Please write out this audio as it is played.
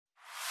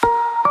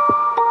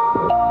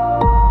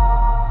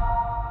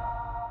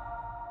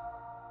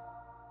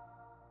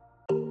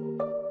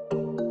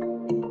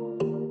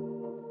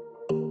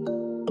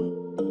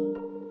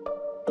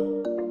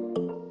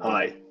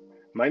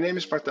My name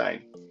is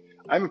Martijn.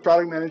 I'm a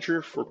product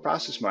manager for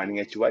process mining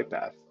at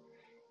UiPath.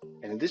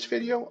 And in this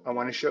video, I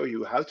want to show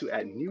you how to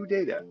add new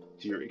data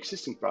to your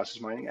existing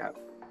process mining app.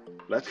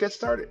 Let's get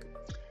started.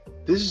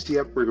 This is the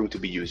app we're going to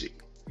be using.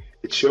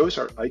 It shows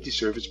our IT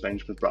service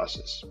management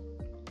process.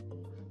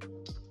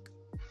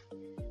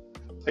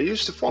 I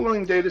used the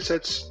following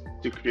datasets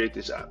to create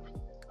this app.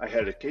 I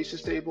had a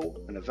cases table,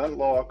 an event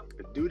log,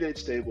 a due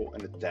dates table,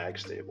 and a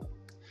tags table.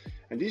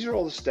 And these are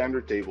all the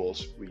standard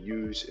tables we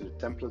use in the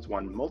template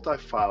one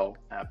multi-file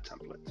app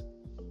template.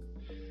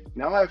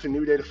 Now I have a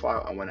new data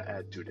file I want to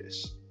add to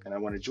this, and I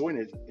want to join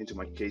it into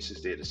my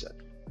cases dataset.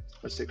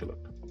 Let's take a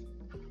look.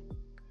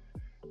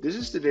 This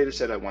is the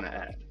dataset I want to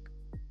add,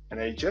 and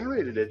I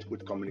generated it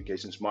with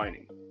communications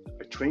mining.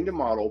 I trained the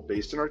model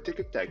based on our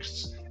ticket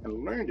texts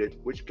and learned it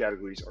which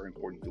categories are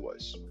important to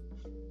us.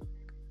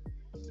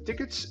 The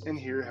tickets in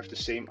here have the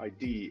same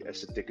ID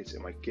as the tickets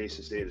in my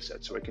cases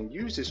dataset, so I can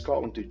use this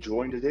column to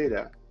join the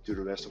data to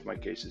the rest of my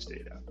cases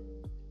data.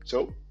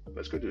 So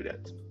let's go do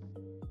that.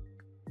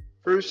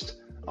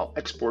 First, I'll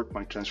export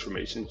my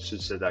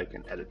transformations so that I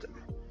can edit them.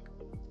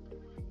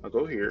 I'll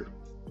go here,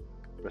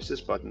 press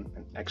this button,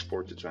 and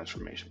export the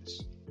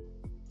transformations.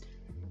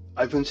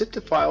 I've unzipped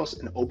the files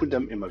and opened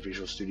them in my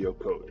Visual Studio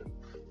Code.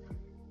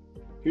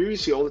 Here you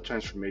see all the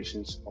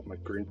transformations of my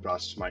current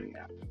process mining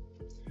app.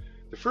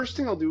 The first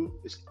thing I'll do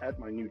is add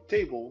my new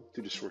table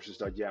to the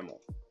sources.yaml.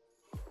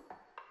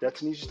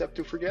 That's an easy step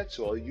to forget,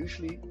 so I'll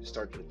usually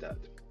start with that.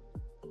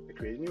 I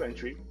create a new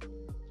entry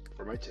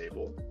for my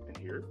table in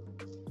here,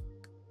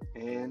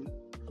 and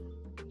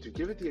to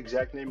give it the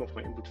exact name of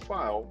my input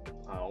file,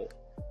 I'll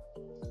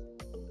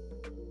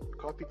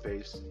copy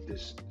paste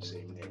this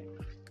same name,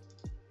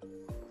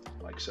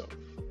 like so.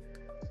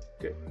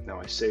 Okay,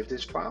 now I save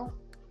this file,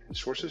 and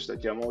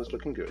sources.yaml is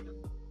looking good.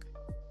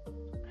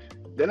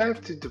 Then I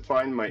have to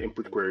define my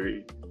input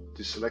query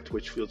to select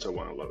which fields I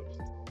want to load.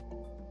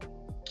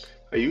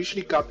 I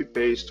usually copy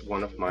paste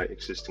one of my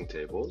existing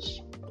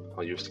tables.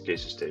 I'll use the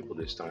cases table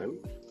this time.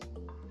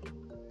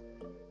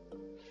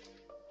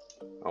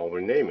 I'll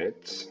rename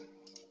it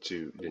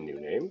to the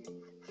new name,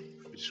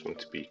 which is going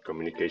to be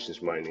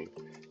communications mining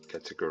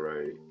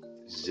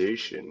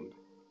categorization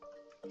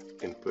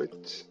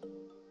input.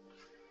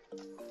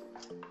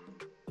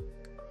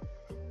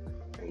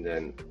 And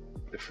then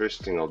the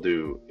first thing I'll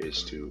do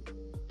is to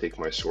take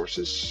my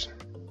sources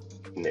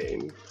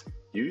name,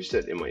 use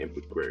that in my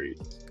input query,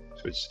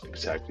 so it's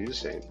exactly the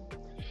same.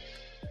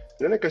 And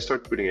then I can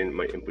start putting in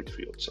my input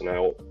fields, and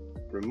I'll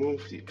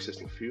remove the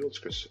existing fields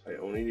because I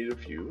only need a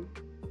few.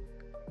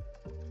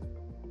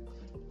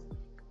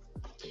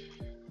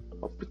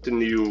 I'll put the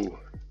new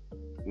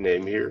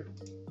name here.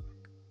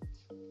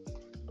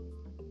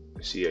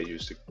 See, I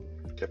used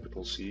a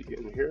capital C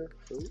in here.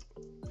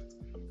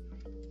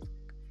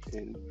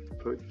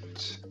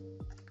 Input.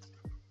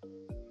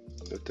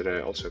 Note that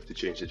I also have to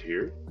change it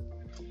here.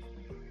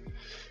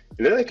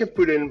 And then I can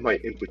put in my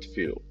input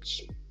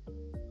fields.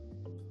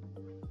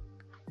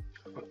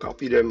 I'll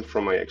copy them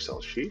from my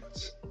Excel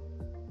sheet.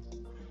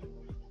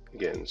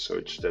 Again,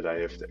 so that I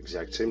have the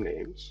exact same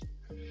names.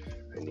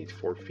 I need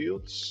 4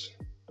 fields.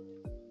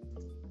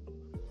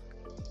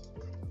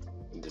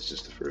 And this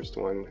is the first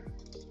one.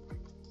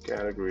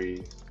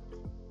 Category.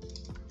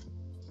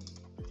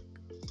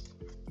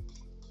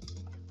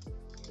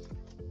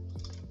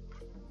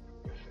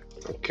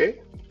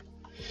 Okay.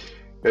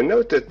 Now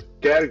note that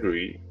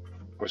category,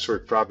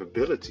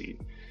 probability,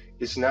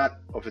 is not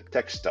of a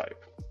text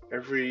type.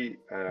 Every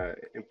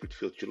input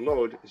field you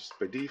load is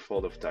by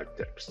default of type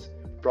text.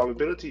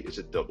 Probability is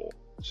a double,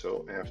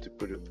 so I have to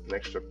put an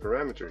extra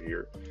parameter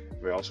here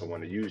if I also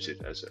want to use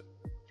it as a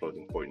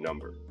floating point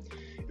number.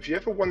 If you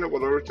ever wonder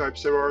what other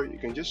types there are, you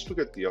can just look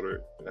at the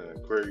other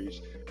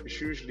queries, which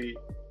usually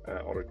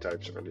other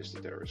types are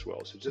listed there as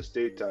well. So just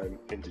datetime,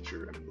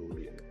 integer, and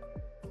boolean.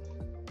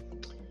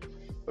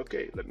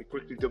 Okay, let me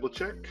quickly double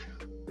check.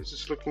 This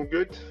is looking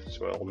good,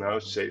 so I'll now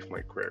save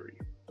my query.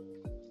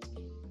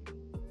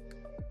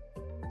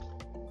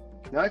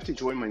 Now I have to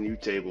join my new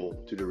table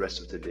to the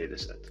rest of the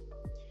dataset.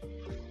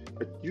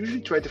 I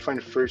usually try to find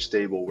the first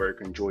table where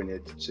I can join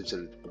it such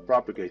that it will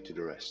propagate to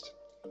the rest.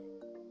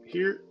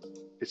 Here,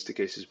 it's the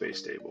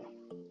cases-based table.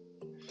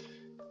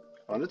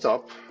 On the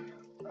top,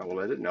 I will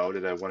let it know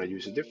that I want to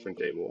use a different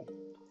table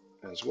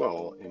as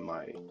well in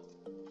my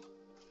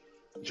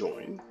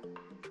join.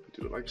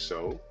 Do it like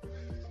so,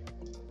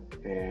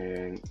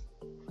 and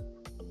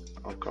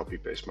I'll copy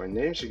paste my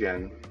names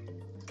again.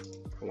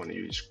 I want to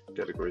use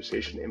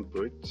categorization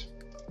input.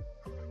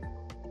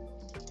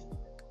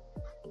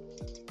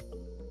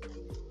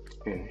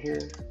 In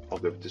here, I'll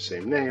give it the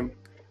same name,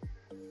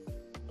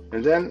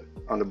 and then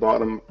on the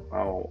bottom,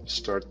 I'll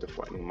start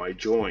defining my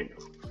join.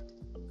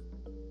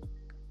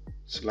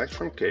 Select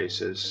from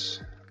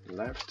cases,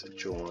 left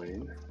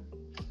join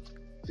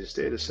this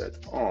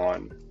dataset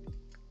on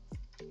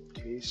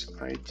case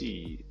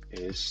ID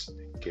is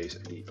the case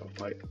ID of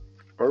my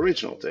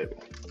original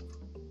table.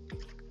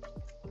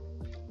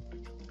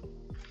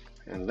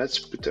 And let's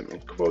put them in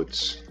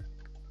quotes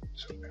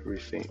so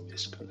everything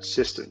is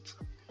consistent.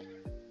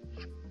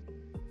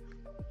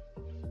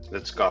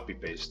 Let's copy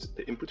paste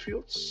the input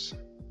fields.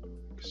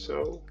 Like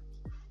so.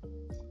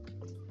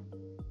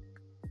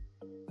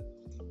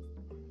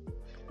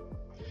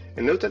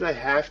 And note that I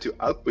have to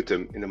output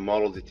them in the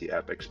model that the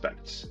app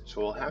expects.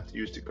 So I'll have to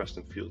use the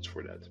custom fields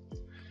for that.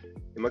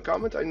 In my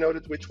comment, I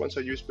noted which ones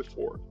I used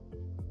before,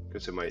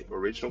 because in my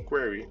original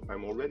query,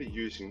 I'm already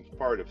using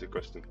part of the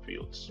custom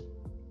fields.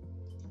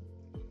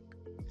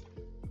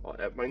 I'll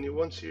add my new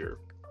ones here.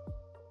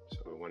 So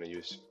I want to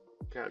use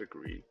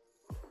category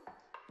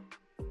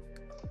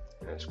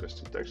as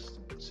custom text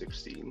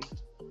 16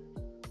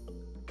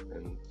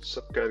 and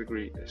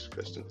subcategory as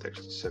custom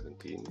text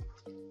 17.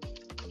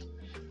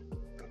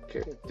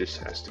 Okay, this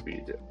has to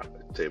be the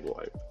table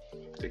I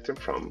take them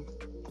from.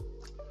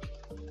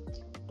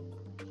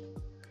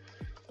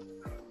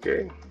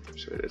 Okay,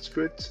 so that's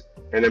good.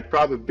 And then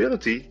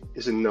probability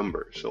is a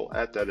number, so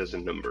I'll add that as a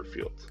number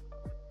field.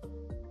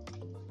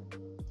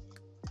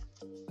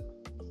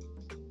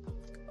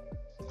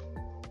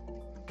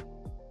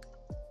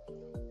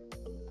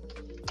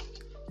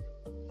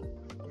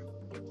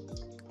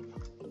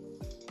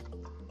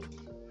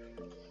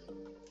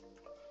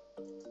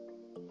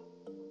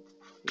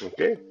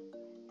 Okay,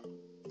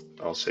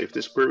 I'll save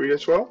this query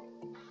as well.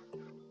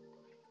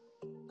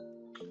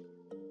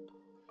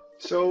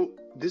 So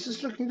this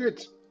is looking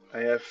good. I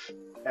have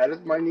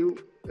added my new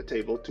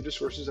table to the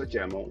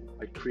sources.yaml.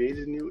 I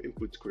created a new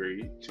input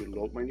query to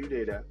load my new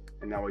data,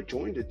 and now I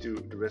joined it to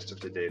the rest of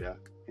the data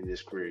in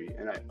this query,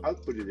 and I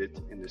outputted it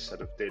in the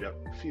set of data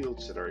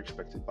fields that are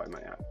expected by my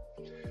app.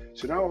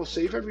 So now I'll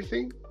save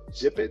everything,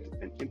 zip it,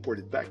 and import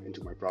it back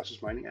into my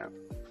process mining app.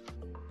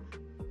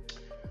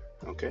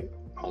 Okay,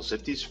 I'll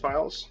zip these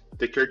files.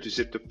 Take care to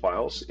zip the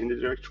files in the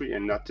directory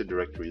and not the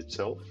directory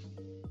itself.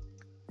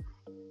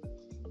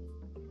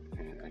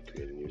 And I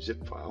create a new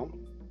zip file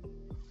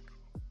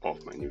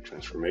of my new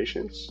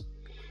transformations.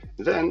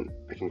 Then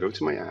I can go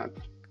to my app,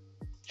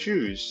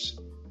 choose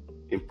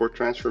import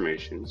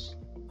transformations,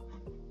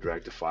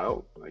 drag the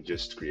file I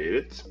just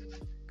created.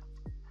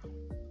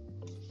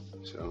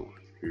 So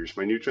here's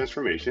my new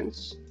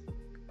transformations.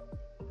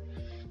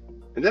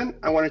 And then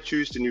I want to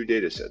choose the new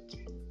data set.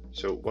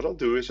 So what I'll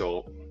do is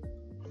I'll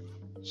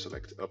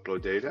select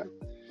upload data,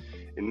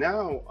 and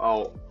now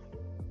I'll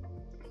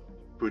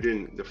put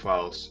in the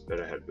files that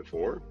I had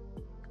before,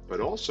 but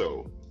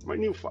also my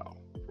new file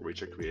for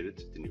which I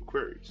created the new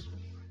queries.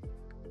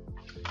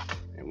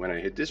 And when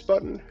I hit this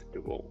button,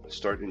 it will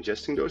start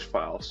ingesting those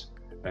files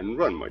and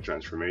run my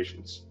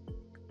transformations.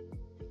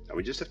 Now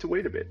we just have to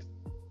wait a bit.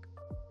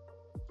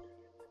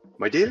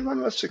 My data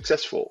run was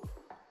successful.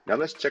 Now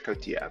let's check out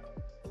the app.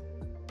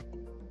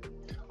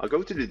 I'll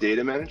go to the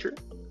data manager,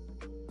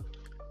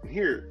 and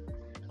here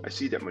I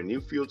see that my new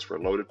fields were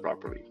loaded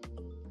properly.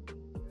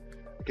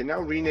 I can now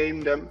rename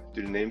them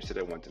to the names that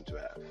I want them to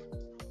have.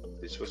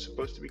 This was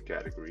supposed to be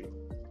category,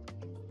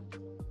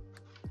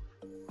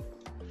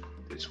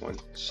 this one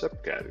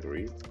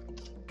subcategory,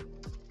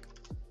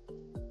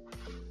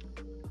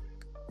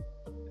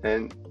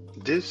 and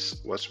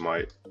this was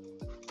my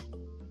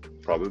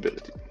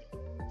probability.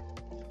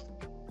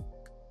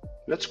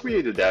 Let's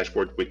create a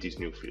dashboard with these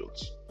new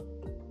fields.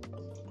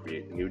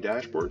 Create a new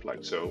dashboard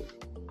like so.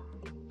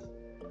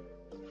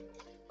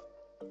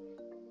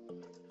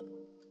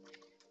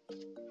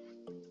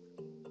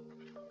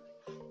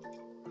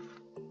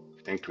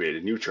 And create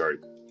a new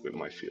chart with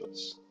my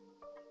fields.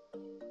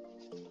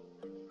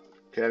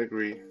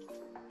 Category,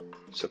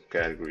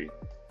 subcategory,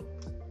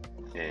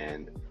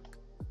 and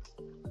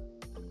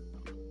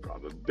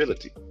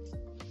probability.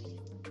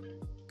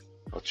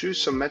 I'll choose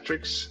some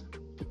metrics,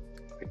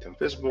 make them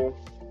visible.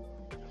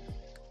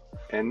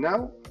 And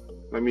now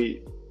let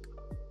me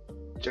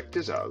check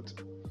this out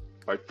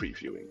by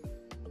previewing.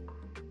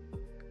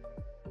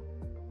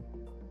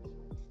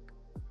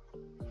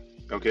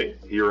 Okay,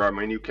 here are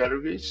my new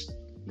categories.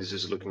 This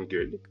is looking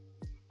good.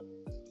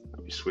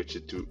 Let me switch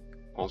it to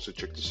also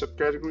check the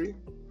subcategory.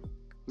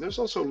 Those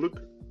also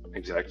look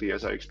exactly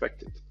as I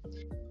expected.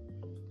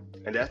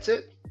 And that's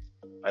it.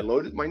 I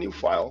loaded my new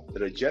file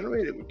that I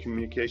generated with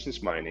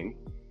Communications Mining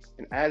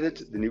and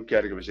added the new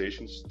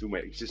categorizations to my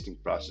existing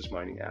Process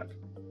Mining app.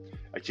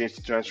 I changed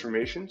the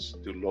transformations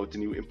to load the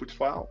new input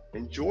file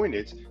and join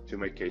it to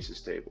my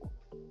cases table.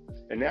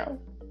 And now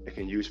I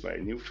can use my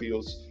new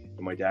fields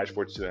in my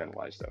dashboards to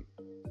analyze them.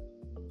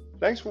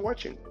 Thanks for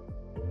watching.